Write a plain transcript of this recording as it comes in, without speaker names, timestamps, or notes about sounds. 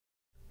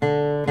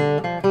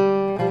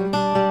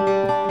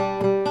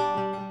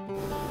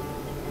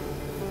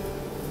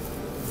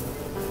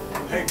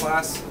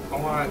class, I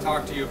want to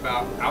talk to you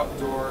about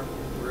outdoor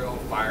grill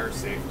fire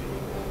safety.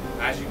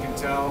 As you can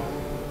tell,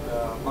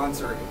 the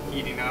months are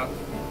heating up.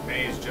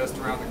 May is just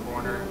around the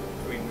corner.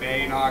 Between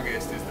May and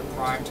August is the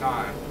prime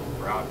time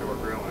for outdoor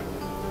grilling.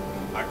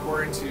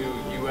 According to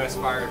U.S.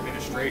 Fire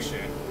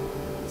Administration,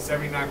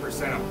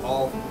 79% of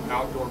all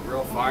outdoor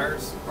grill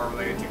fires are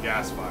related to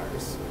gas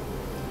fires.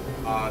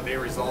 They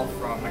result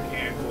from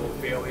mechanical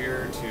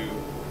failure to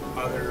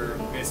other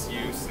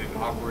misuse and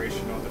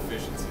operational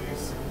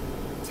deficiencies.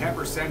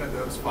 10% of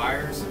those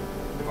fires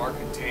are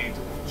contained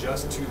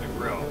just to the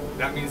grill.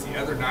 That means the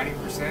other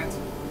 90%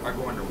 are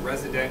going to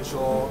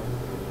residential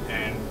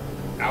and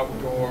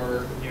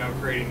outdoor,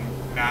 creating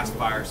mass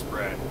fire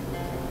spread.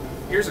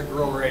 Here's a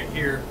grill right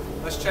here.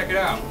 Let's check it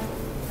out.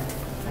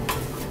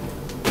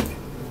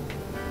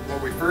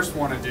 What we first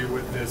want to do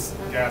with this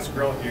gas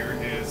grill here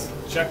is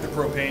check the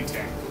propane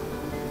tank.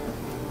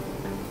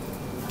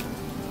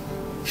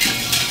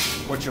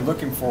 What you're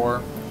looking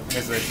for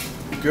is a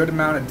good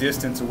amount of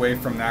distance away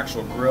from the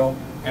actual grill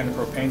and the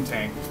propane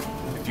tank.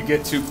 If you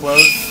get too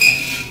close,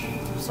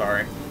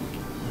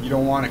 you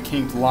don't want a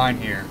kinked line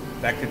here.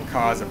 That could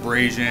cause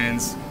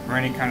abrasions or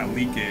any kind of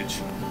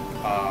leakage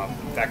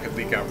that could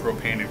leak out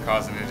propane and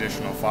cause an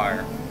additional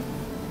fire.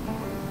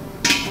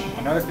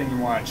 Another thing you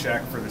want to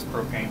check for this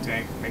propane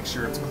tank, make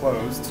sure it's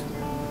closed.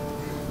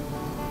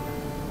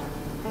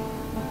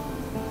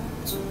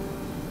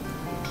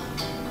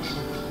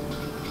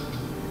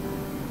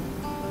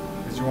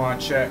 You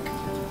want to check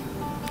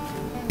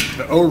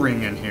the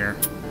O-ring in here.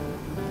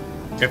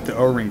 If the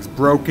O-ring's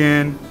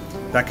broken,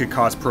 that could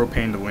cause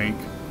propane to leak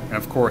and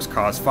of course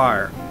cause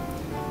fire.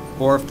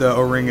 Or if the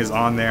O-ring is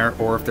on there,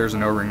 or if there's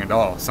an O-ring at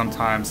all.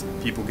 Sometimes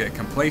people get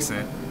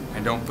complacent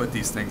and don't put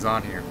these things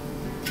on here.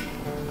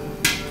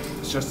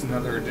 It's just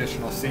another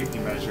additional safety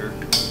measure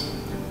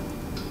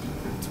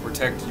to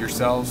protect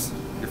yourselves,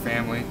 your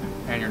family,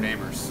 and your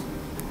neighbors.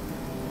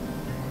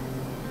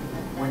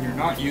 When you're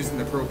not using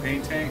the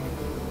propane tank,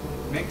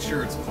 make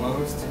sure it's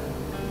closed,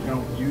 you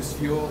don't use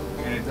fuel,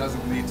 and it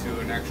doesn't lead to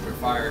an extra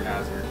fire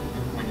hazard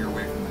when you're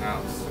away from the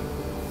house.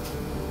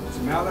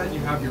 So now that you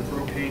have your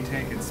propane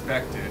tank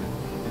inspected,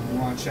 you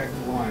want to check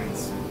the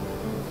lines.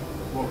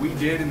 What we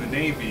did in the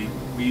Navy,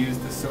 we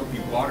used the soapy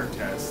water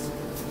test,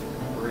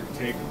 where you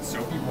take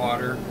soapy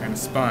water and a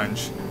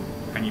sponge,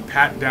 and you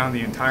pat down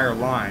the entire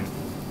line.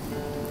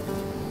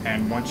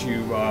 And once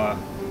you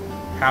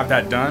have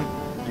that done,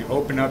 you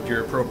open up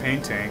your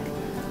propane tank,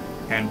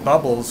 and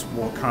bubbles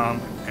will come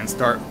and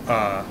start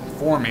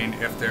forming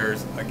if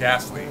there's a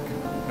gas leak.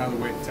 Another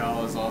way to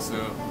tell is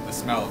also the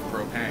smell of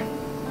propane.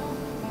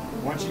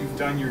 Once you've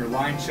done your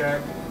line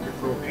check, your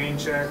propane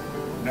check,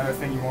 another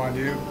thing you want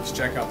to do is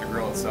check out the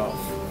grill itself.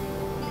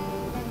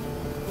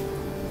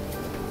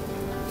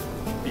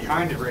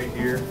 Behind it right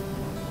here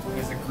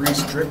is a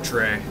grease drip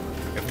tray.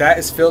 If that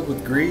is filled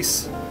with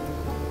grease,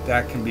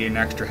 that can be an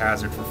extra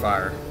hazard for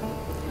fire.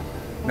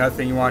 Another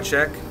thing you want to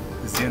check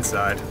is the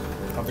inside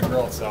of the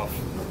grill itself.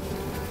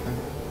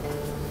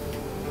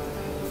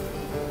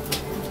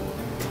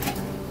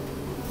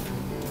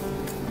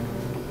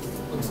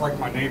 Looks like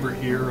my neighbor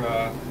here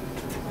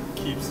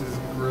keeps his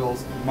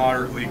grills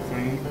moderately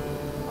clean.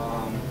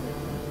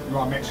 You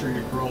want to make sure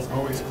your grill's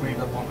always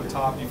cleaned up on the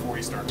top before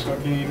you start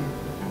cooking.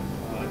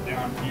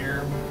 Down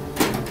here,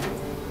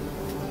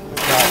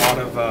 it's got a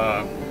lot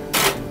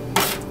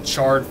of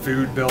charred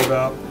food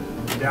buildup.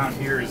 Down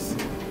here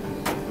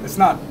it's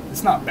not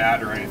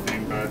bad or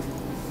anything, but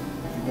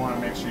you want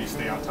to make sure you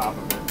stay on top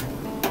of it.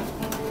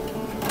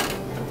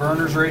 The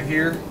burners right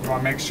here, you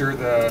want to make sure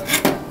the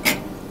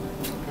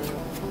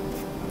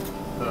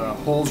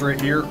holes right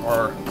here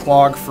are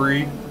clog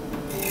free,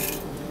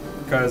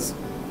 because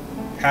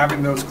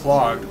having those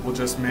clogged will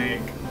just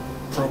make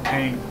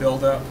propane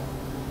build up,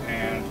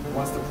 and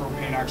once the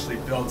propane actually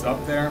builds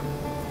up there,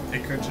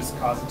 it could just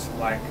cause it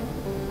to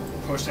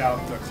push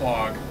out the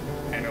clog,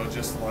 and it'll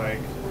just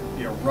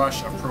be a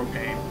rush of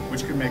propane,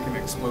 which could make an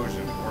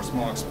explosion or a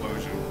small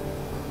explosion.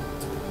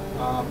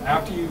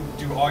 After you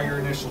do all your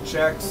initial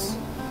checks,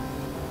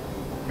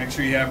 make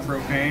sure you have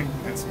propane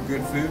and some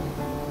good food.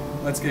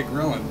 Let's get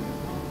grilling.